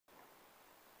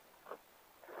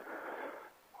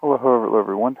Hello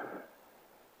everyone.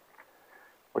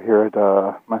 We're here at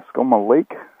Mascoma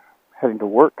Lake, heading to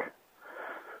work.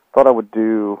 Thought I would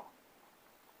do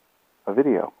a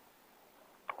video.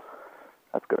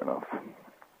 That's good enough.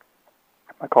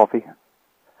 My coffee.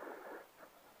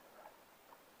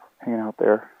 Hanging out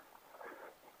there.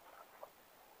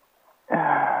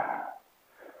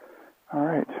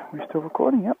 Alright, we still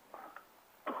recording? Yep.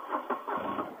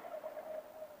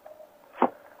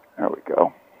 There we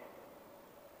go.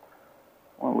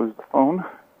 I lose the phone.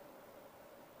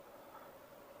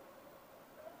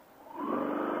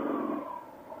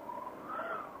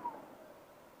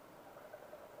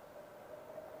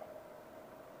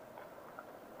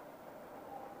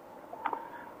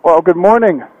 Well, good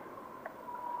morning.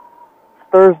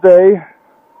 Thursday,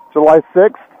 July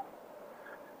 6th.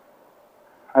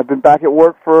 I've been back at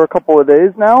work for a couple of days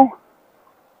now.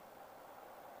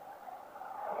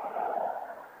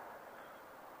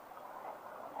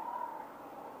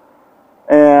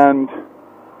 And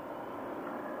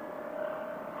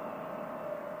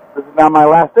this is now my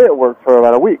last day at work for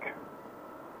about a week,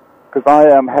 because I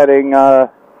am heading to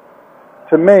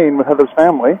Maine with Heather's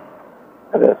family.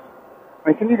 It is. I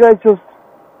mean, can you just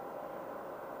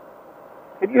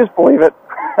believe it?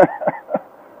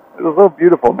 It was so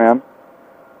beautiful, man.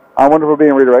 I wonder if we're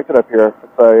being redirected up here.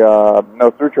 It's a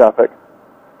no through traffic.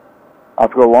 I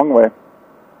have to go a long way.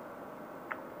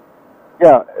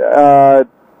 Yeah,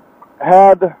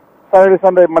 had Saturday,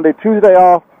 Sunday, Monday, Tuesday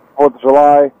off, 4th of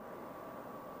July,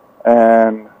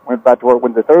 and went back to work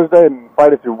Wednesday, Thursday, and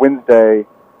Friday through Wednesday,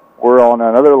 we're on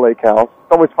another lake house.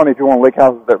 It's always funny if you want lake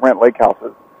houses that rent lake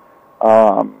houses.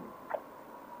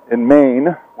 In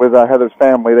Maine, with Heather's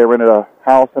family, they rented a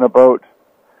house and a boat,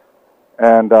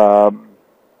 and yeah,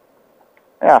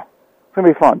 it's going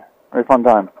to be fun. Very fun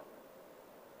time.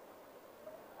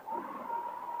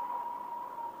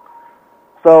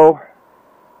 So,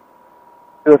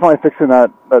 they're finally fixing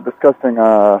that disgusting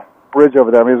bridge over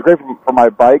there. I mean, it was great for my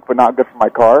bike, but not good for my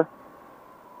car.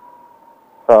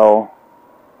 So,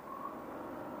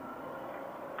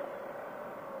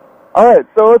 all right.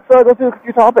 So let's go through a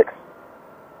few topics.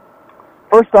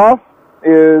 First off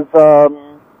is, well,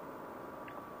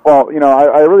 you know,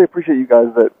 I really appreciate you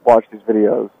guys that watch these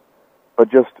videos,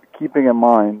 but just keeping in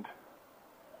mind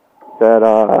that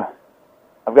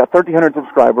I've got 1,300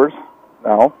 subscribers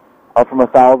now. Up from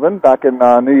 1,000 back in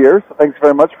New Year's. So thanks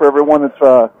very much for everyone that's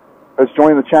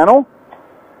joined the channel.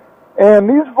 And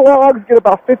these vlogs get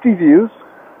about 50 views.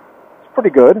 It's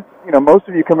pretty good. You know, most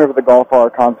of you come here for the golf hour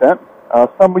content.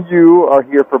 Some of you are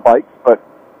here for bikes, but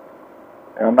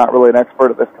you know, I'm not really an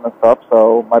expert at this kind of stuff.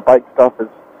 So my bike stuff is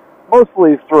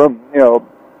mostly from, you know,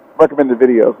 recommended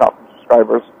videos, not from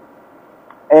subscribers.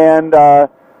 And the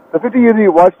 50 of you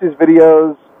who watch these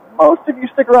videos, most of you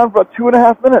stick around for about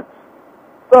 2.5 minutes.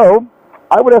 So,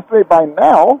 I would estimate by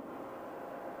now,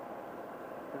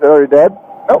 is it already dead?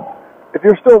 Nope. If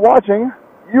you're still watching,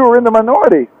 you are in the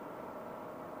minority.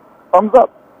 Thumbs up.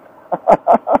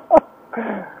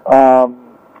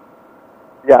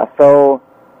 Yeah, so,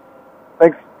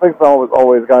 thanks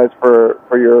always guys,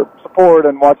 for your support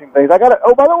and watching things.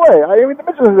 Oh, by the way, I didn't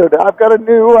mention this the other day, I've got a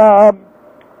new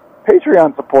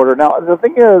Patreon supporter. Now, the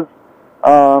thing is,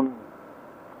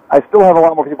 I still have a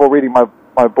lot more people reading my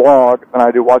blog than I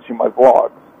do watching my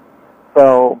vlogs.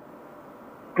 So,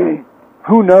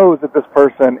 who knows if this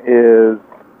person is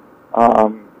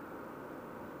a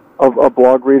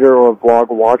blog reader or a blog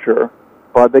watcher,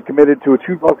 but they committed to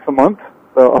 $2 a month.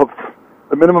 So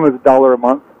the minimum is $1 a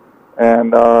month,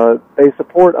 and they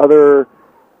support other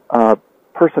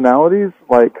personalities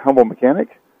like Humble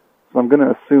Mechanic. So I'm going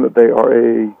to assume that they are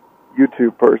a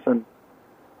YouTube person.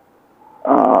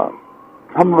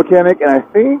 Humble Mechanic, and I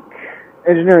think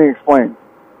Engineering Explained,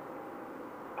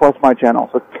 plus my channel.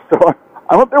 So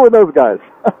I'm up there with those guys.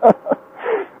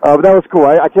 But that was cool.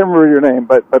 I can't remember your name,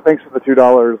 but thanks for the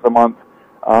 $2 a month.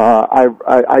 I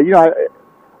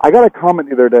got a comment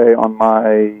the other day on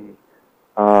my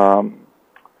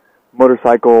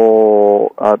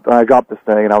motorcycle. I dropped this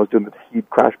thing, and I was doing the heat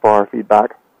crash bar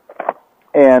feedback,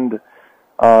 and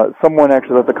someone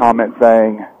actually left a comment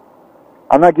saying,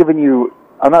 I'm not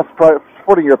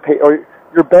supporting your pay, or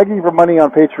you're begging for money on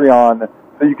Patreon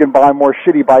so you can buy more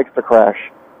shitty bikes to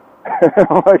crash.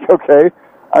 I'm like, okay,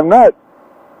 I'm not.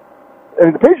 I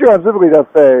mean, the Patreon specifically does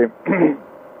say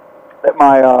that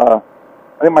I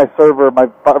think my server, my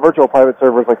virtual private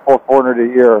server, is like $400 a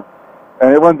year,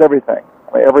 and it runs everything.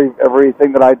 I mean,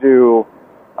 everything that I do,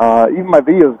 even my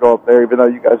videos go up there, even though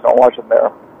you guys don't watch them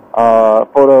there.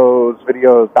 Photos,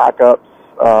 videos, backups,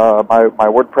 my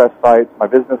WordPress sites, my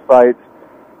business sites,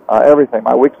 everything.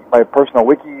 My personal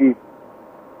wiki,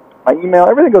 my email,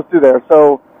 everything goes through there.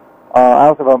 So I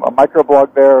also have a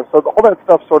microblog there. So all that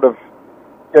stuff sort of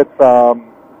gets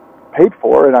paid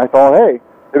for, and I thought, hey,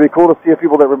 it'd be cool to see if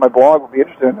people that read my blog would be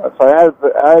interested in it. So I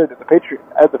added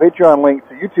the Patreon link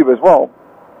to YouTube as well.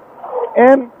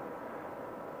 And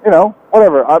you know,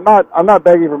 whatever. I'm not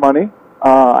begging for money.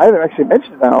 I haven't actually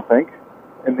mentioned it, I don't think,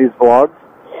 in these vlogs.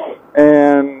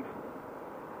 And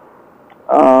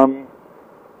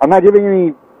I'm not giving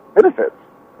any benefits.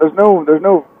 There's no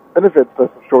benefits to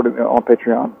subscribing on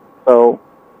Patreon. So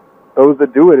those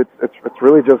that do it, it's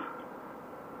really just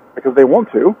because they want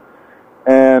to,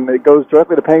 and it goes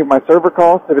directly to paying my server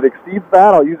costs. If it exceeds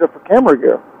that, I'll use it for camera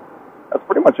gear. That's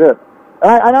pretty much it.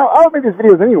 And I don't make these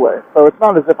videos anyway, so it's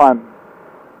not as if I'm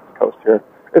coast here.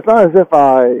 It's not as if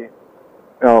I,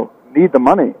 need the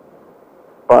money.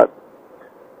 But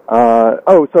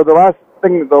so the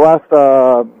last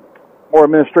more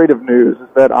administrative news is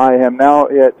that I am now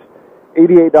at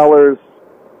 $88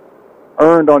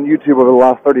 earned on YouTube over the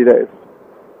last 30 days.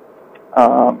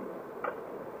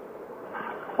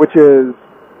 Which is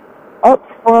up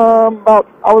from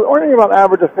I was earning about an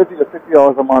average of $50 to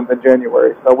 $60 a month in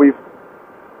January. So we're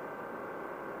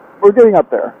getting up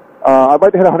there. I'd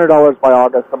like to hit $100 by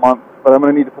August a month, but I'm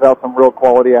going to need to put out some real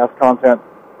quality-ass content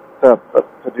to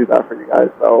do that for you guys.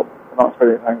 So I'm not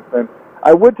spending anything soon.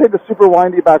 I would take the super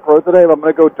windy back road today, but I'm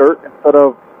going to go dirt instead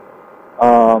of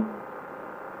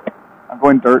I'm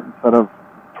going dirt instead of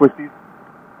twisties.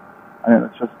 I mean,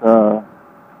 it's just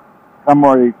I'm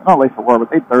already not late for work.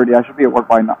 It's 8:30. I should be at work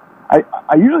by 9.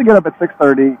 I usually get up at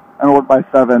 6:30 and work by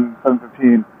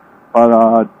 7:15, but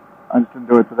I just didn't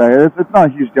do it today. It's not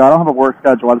a huge deal. I don't have a work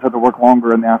schedule. I just have to work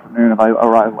longer in the afternoon if I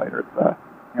arrive later.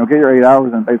 It's get your 8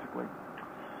 hours in basically.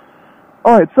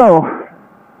 All right, so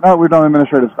now that we've done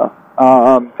administrative stuff,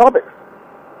 topics.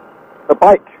 The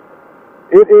bike.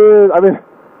 It is.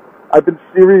 I've been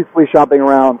seriously shopping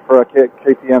around for a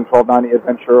KTM 1290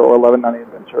 Adventure or 1190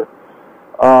 Adventure.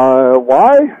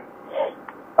 Why?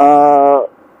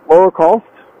 Lower cost,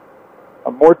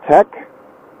 more tech,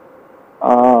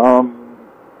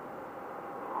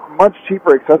 much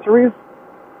cheaper accessories,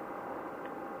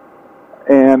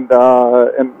 and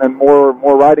more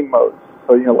riding modes.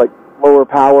 So like lower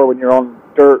power when you're on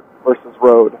dirt versus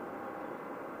road.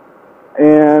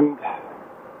 And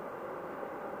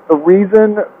the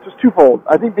reason, just twofold.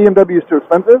 I think BMW is too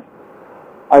expensive.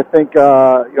 I think,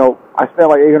 I spent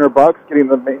like $800 getting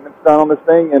the maintenance done on this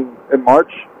thing in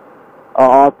March.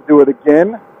 I'll have to do it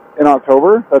again in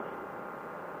October. That's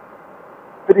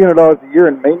 $1,500 a year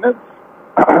in maintenance.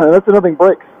 And that's if nothing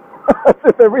breaks. That's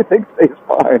if everything stays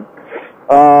fine.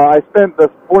 I spent the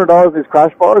 $400 on these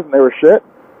crash bars, and they were shit.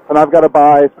 And I've got to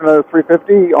spend another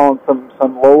 $350 on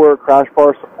some lower crash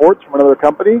bar supports from another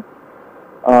company.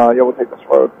 We'll take this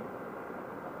road,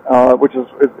 which is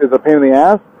a pain in the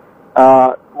ass.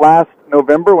 Last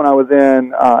November when I was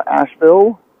in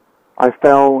Asheville, I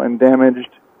fell and damaged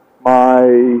my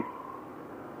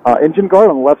engine guard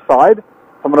on the left side. So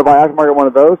I'm going to buy aftermarket one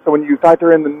of those. So when you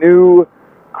factor in the new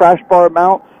crash bar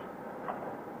mounts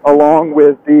along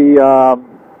with the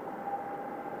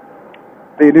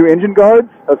new engine guards,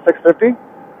 that's $650.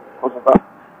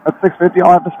 That's $650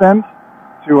 I'll have to spend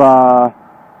to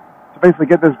basically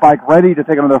get this bike ready to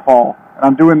take another fall. And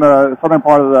I'm doing the southern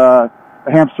part of the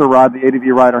hamster ride, the ADV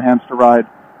ride or hamster ride,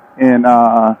 in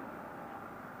probably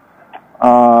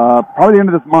the end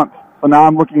of this month. So now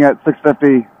I'm looking at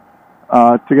 $650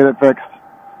 to get it fixed.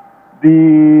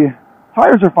 The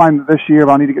tires are fine this year,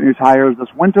 but I'll need to get new tires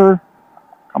this winter.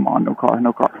 Come on, no car.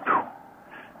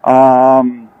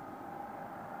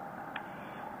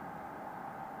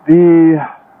 The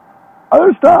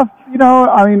other stuff,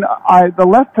 the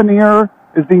left pannier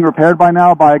is being repaired by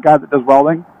now by a guy that does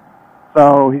welding.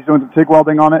 So he's doing some TIG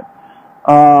welding on it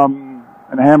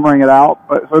and hammering it out.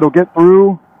 But so it'll get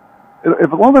through. As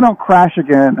long as I don't crash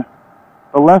again,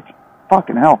 the left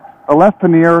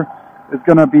pannier is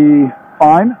going to be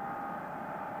fine.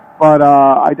 But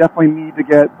I definitely need to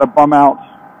get the bum out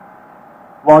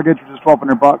luggage, which is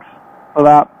 $1,200 for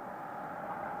that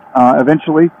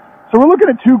eventually. So we're looking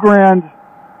at $2,000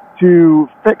 to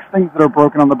fix things that are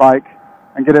broken on the bike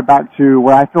and get it back to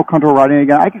where I feel comfortable riding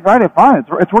again. I can ride it fine.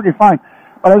 It's working fine,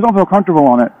 but I just don't feel comfortable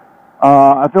on it.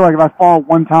 I feel like if I fall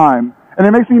one time, and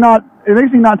it makes me not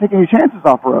take any chances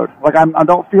off road. Like I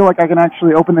don't feel like I can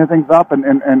actually open the things up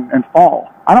and fall.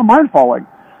 I don't mind falling,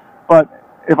 but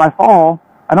if I fall,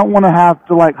 I don't want to have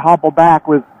to like hobble back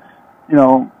with,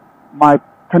 my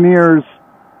panniers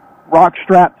rock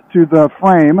strapped to the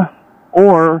frame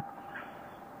or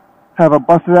have a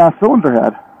busted ass cylinder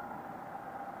head.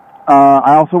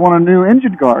 I also want a new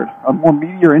engine guard, a more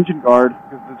meatier engine guard,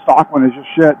 because the stock one is just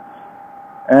shit.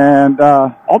 And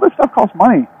all this stuff costs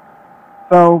money.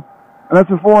 So, and that's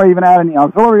before I even add any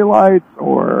auxiliary lights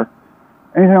or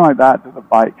anything like that to the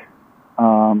bike.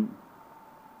 And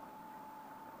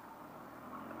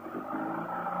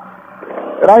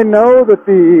I know that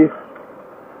the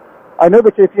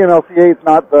KTM LCA is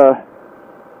not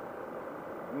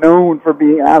known for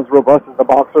being as robust as the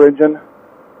Boxer engine.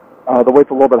 The weight's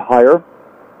a little bit higher.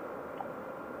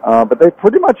 But they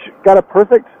pretty much got a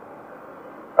perfect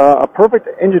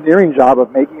engineering job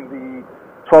of making the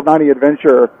 1290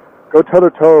 Adventure go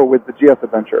toe-to-toe with the GS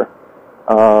Adventure.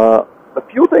 The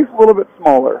fuel tank's a little bit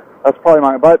smaller. That's probably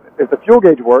mine. But if the fuel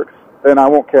gauge works, then I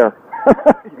won't care.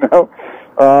 You know,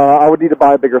 I would need to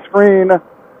buy a bigger screen.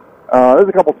 There's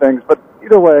a couple things, but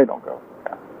either way, don't go.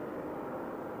 Yeah.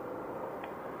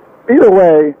 Either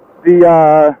way,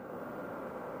 the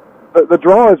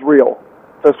draw is real.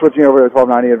 So switching over to the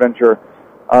 1290 Adventure.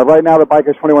 Right now, the bike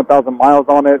has 21,000 miles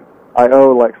on it. I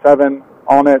owe like 7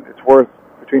 on it. It's worth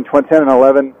between 10 and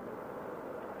 11.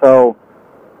 So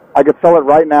I could sell it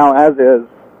right now as is.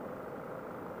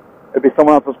 It'd be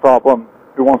someone else's problem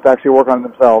who wants to actually work on it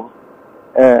themselves.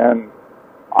 And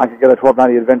I could get a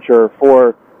 1290 Adventure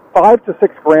for $5 to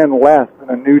 $6 grand less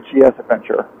than a new GS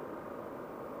Adventure.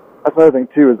 That's another thing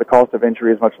too, is the cost of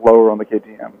entry is much lower on the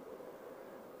KTM.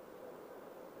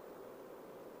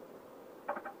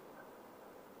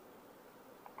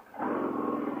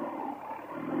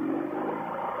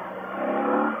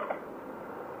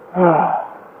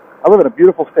 I live in a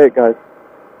beautiful state, guys.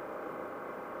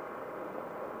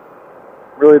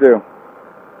 Really do.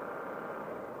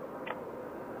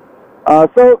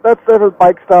 So that's the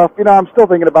bike stuff. You know, I'm still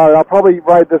thinking about it. I'll probably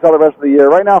ride this out the rest of the year.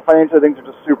 Right now, financially, things are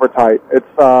just super tight. It's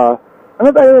and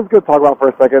that is good to talk about for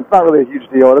a second. It's not really a huge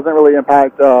deal. It doesn't really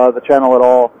impact the channel at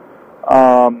all.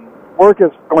 Work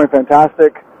is going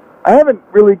fantastic. I haven't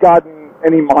really gotten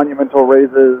any monumental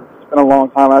raises. It's been a long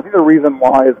time. I think the reason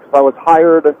why is because I was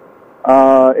hired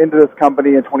into this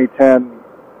company in 2010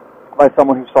 by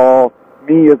someone who saw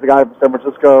me as the guy from San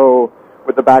Francisco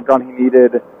with the background he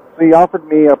needed. So he offered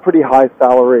me a pretty high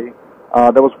salary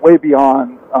that was way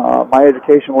beyond my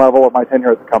education level or my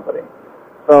tenure at the company.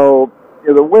 So you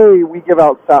know, the way we give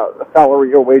out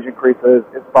salary or wage increases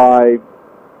is by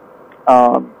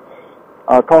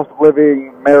cost of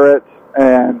living, merit,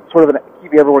 and sort of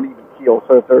keeping everyone even keel.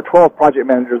 So if there are 12 project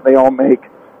managers, they all make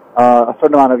a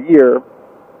certain amount a year,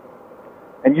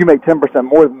 and you make 10%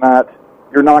 more than that,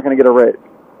 you're not going to get a raise.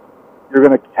 You're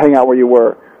going to hang out where you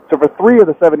were. So for 3 of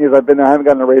the 7 years I've been there, I haven't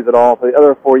gotten a raise at all. For the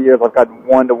other 4 years, I've gotten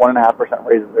 1 to 1.5%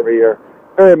 raises every year.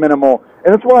 Very minimal.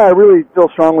 And that's why I really feel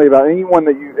strongly about anyone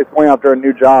that is going after a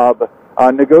new job,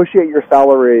 negotiate your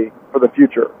salary for the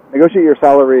future. Negotiate your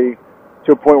salary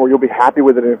to a point where you'll be happy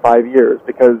with it in 5 years,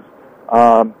 because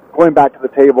going back to the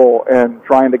table and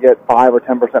trying to get 5 or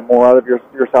 10% more out of your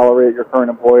salary at your current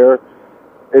employer,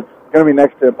 it's going to be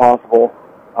next to impossible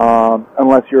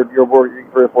unless you're working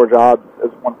 3 or 4 jobs as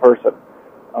one person.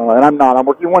 And I'm not. I'm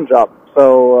working 1 job.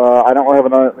 So I don't really have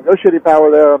enough negotiating power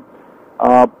there.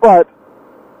 But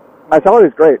my salary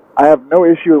is great. I have no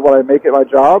issue with what I make at my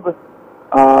job.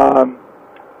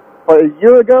 But a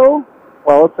year ago,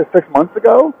 well, let's say 6 months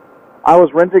ago, I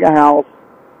was renting a house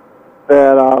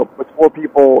that was 4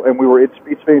 people, and we were each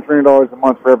paying $300 a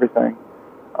month for everything.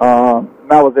 And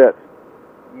that was it.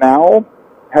 Now,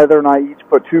 Heather and I each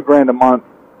put $2 grand a month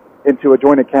into a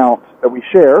joint account that we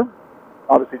share,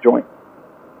 obviously joint.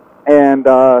 And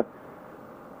out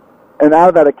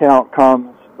of that account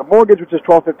comes the mortgage, which is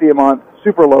 $1,250 a month,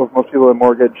 super low for most people in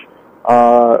mortgage.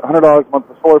 $100 a month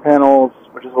for solar panels,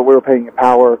 which is what we were paying in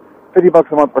power.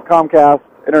 $50 a month for Comcast,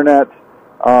 internet.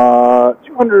 $200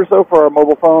 or so for our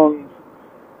mobile phones,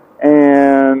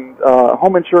 and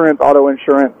home insurance, auto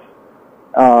insurance,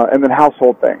 and then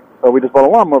household things. So we just bought a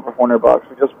lawnmower for $400.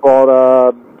 We just bought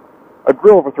a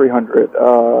grill for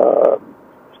 $300.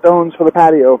 Stones for the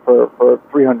patio for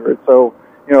 $300. So,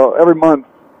 you know, every month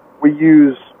we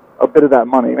use a bit of that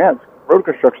money. Man, it's road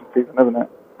construction season, isn't it?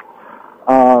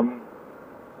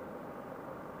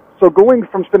 So going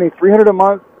from spending $300 a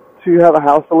month to have a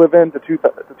house to live in to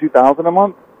 $2,000 a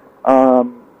month,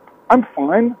 I'm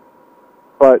fine.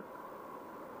 But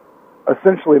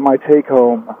essentially, my take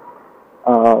home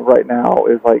right now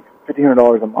is like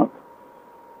 $1,500 a month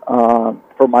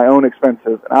for my own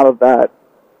expenses, and out of that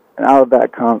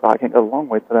comes, I can't go a long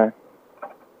way today.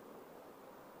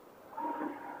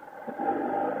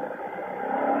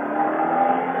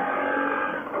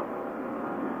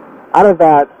 Out of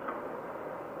that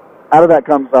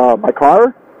comes my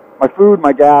car, my food,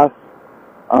 my gas,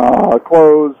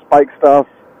 clothes, bike stuff.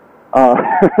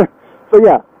 So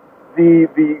yeah,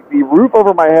 the roof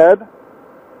over my head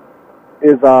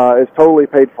is totally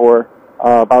paid for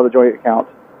by the joint account,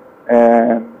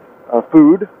 and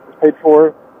food is paid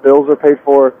for, bills are paid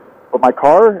for, but my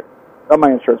car, not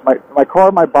my insurance, my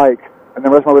car, my bike, and the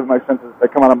rest of my living expenses, they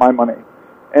come out of my money.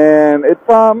 And it's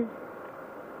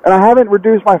and I haven't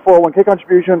reduced my 401k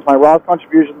contributions, my Roth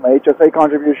contributions, my HSA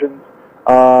contributions,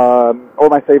 or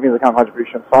my savings account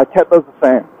contributions. So I kept those the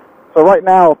same. So right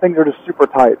now things are just super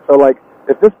tight. So like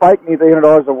if this bike needs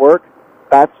 $800 of work,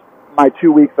 that's my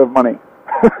 2 weeks of money.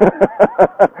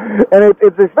 And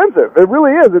it's expensive. It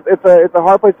really is. It's a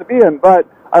hard place to be in. But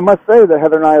I must say that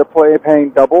Heather and I are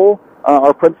paying double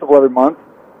our principal every month.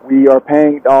 We are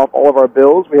paying off all of our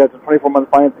bills. We had some 24-month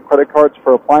financing credit cards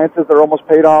for appliances that are almost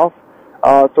paid off.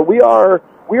 So we are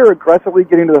aggressively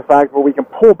getting to the fact where we can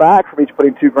pull back from each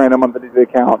putting $2,000 a month into the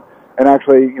account and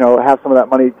actually, have some of that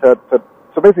money to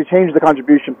basically change the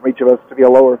contribution from each of us to be a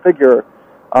lower figure,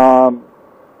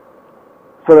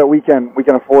 so that we can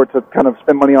afford to kind of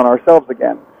spend money on ourselves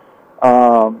again.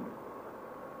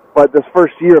 But this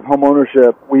first year of home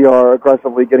ownership, we are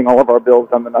aggressively getting all of our bills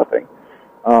down to nothing,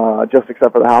 just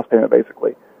except for the house payment,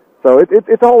 basically. So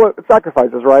it's all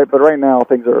sacrifices, right? But right now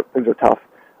things are tough,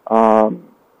 and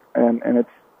it's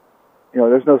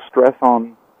there's no stress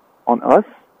on us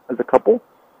as a couple,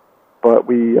 but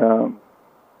we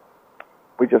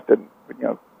just didn't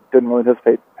really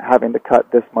anticipate having to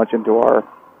cut this much into our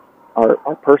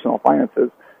personal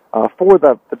finances for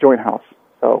the joint house.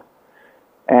 So,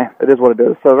 it is what it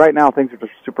is. So right now things are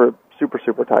just super, super,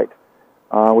 super tight,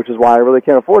 which is why I really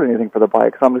can't afford anything for the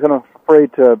bike. So I'm kind of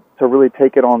afraid to really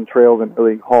take it on trails and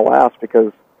really haul ass,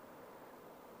 because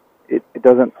it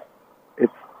doesn't.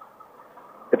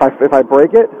 If I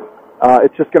break it,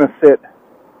 it's just going to sit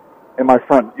in my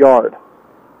front yard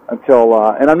until,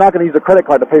 and I'm not going to use a credit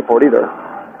card to pay for it either.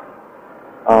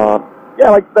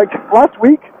 Like last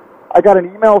week, I got an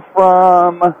email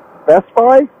from Best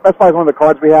Buy. Best Buy is one of the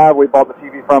cards we have. We bought the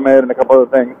TV from it and a couple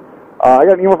other things. I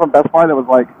got an email from Best Buy that was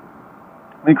like,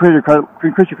 increase your credit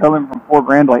limit from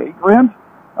 $4,000 to like $8,000.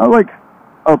 I was like,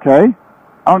 okay.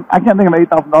 I can't think of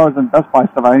 $8,000 in Best Buy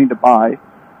stuff I need to buy.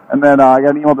 And then I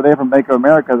got an email today from Bank of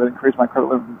America that increased my credit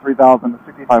limit from $3,000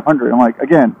 to $6,500. I'm like,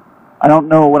 again, I don't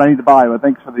know what I need to buy, but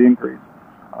thanks for the increase.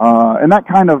 And that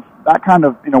kind of,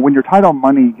 when you're tight on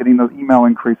money, getting those email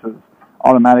increases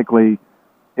automatically,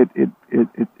 it's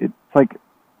like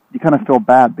you kind of feel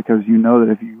bad, because you know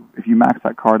that if you max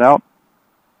that card out,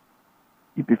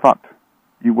 you'd be fucked.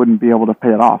 You wouldn't be able to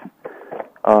pay it off.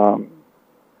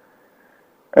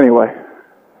 Anyway.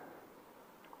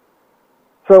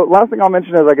 So last thing I'll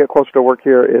mention as I get closer to work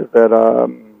here is that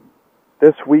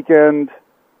this weekend,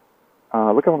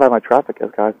 look how bad my traffic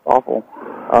is, guys. It's awful.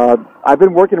 I've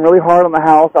been working really hard on the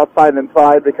house, outside and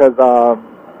inside, because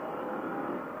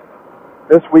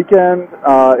this weekend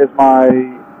is my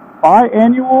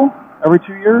biannual, every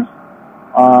 2 years,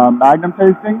 Magnum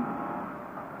tasting,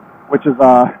 which is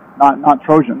not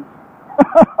Trojans.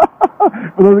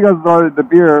 For those of you guys who started the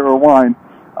beer or wine.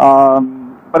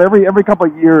 But every couple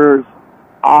of years,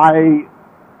 over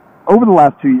the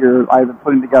last 2 years, I've been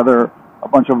putting together a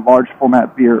bunch of large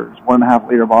format beers, 1.5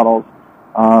 liter bottles.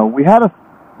 We have a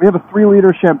 3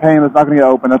 liter champagne that's not going to get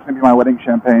open. That's going to be my wedding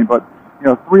champagne. But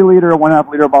 3 liter, 1.5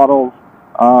 liter bottles.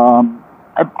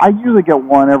 I usually get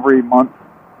one every month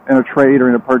in a trade or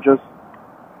in a purchase,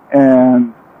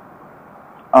 and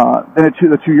then at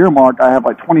the 2 year mark, I have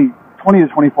like 20 to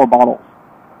 24 bottles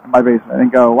in my basement,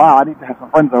 and go, wow, I need to have some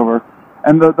friends over.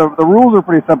 And the rules are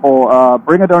pretty simple.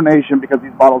 Bring a donation, because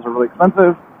these bottles are really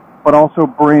expensive, but also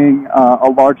bring a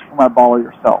large format bottle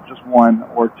yourself, just one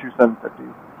or two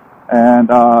 750s, and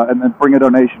then bring a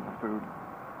donation for food.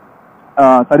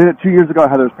 So I did it 2 years ago at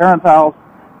Heather's parents' house,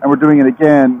 and we're doing it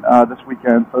again this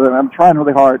weekend. So I'm trying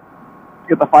really hard to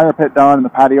get the fire pit done and the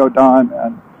patio done,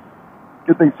 and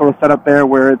get things sort of set up there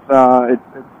where it's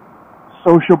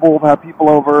sociable to have people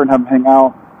over and have them hang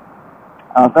out.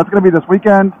 So that's going to be this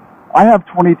weekend. I have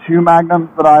 22 Magnums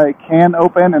that I can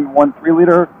open, and 1 3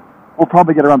 liter. We'll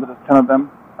probably get around to just 10 of them,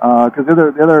 because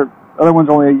the other one's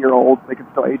only a year old. They can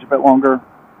still age a bit longer.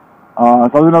 So I'll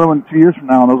do another one 2 years from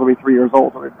now, and those will be 3 years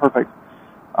old. So it'll be perfect.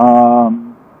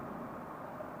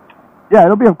 Yeah,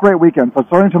 it'll be a great weekend. So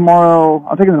starting tomorrow,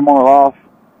 I'm taking tomorrow off.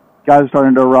 Guys are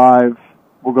starting to arrive.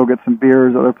 We'll go get some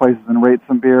beers at other places and rate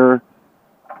some beer,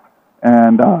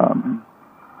 and go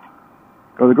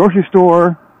to the grocery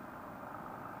store.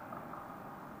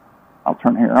 I'll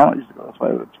turn here. I don't usually go this way.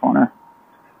 It's funner.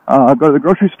 Go to the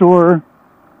grocery store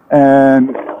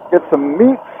and get some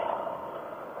meat.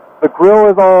 The grill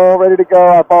is all ready to go.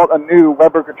 I bought a new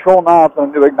Weber control knobs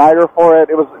and a new igniter for it.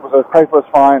 It was a priceless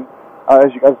find,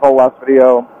 as you guys saw last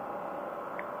video.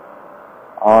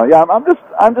 Yeah,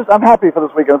 I'm happy for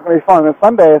this weekend. It's gonna be fun. And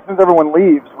Sunday, as soon as everyone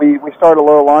leaves, we start a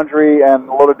load of laundry and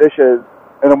a load of dishes,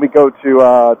 and then we go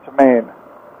to Maine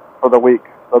for the week.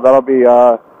 So that'll be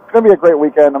it's gonna be a great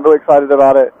weekend. I'm really excited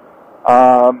about it.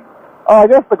 I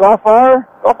guess the Golf R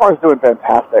is doing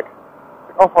fantastic.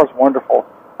 The Golf R is wonderful.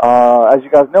 As you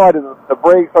guys know, I did the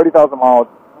brakes, 30,000 mile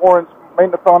warranty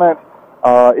maintenance on it.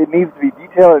 It needs to be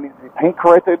detailed. It needs to be paint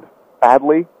corrected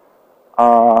badly.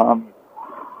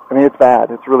 I mean, it's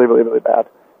bad. It's really, really, really bad.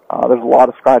 There's a lot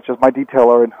of scratches. My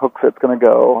detailer in Hooks It's going to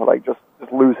go, like, just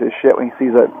lose his shit when he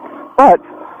sees it. But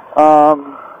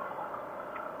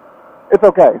it's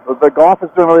okay. The Golf is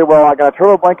doing really well. I got a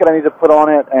turbo blanket I need to put on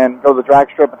it and go to the drag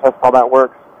strip and test how that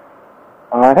works.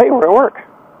 Hey, we're at work.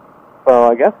 So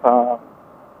I guess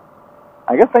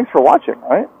thanks for watching,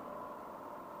 right?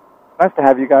 Nice to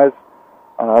have you guys.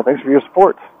 Thanks for your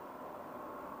support.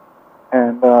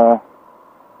 And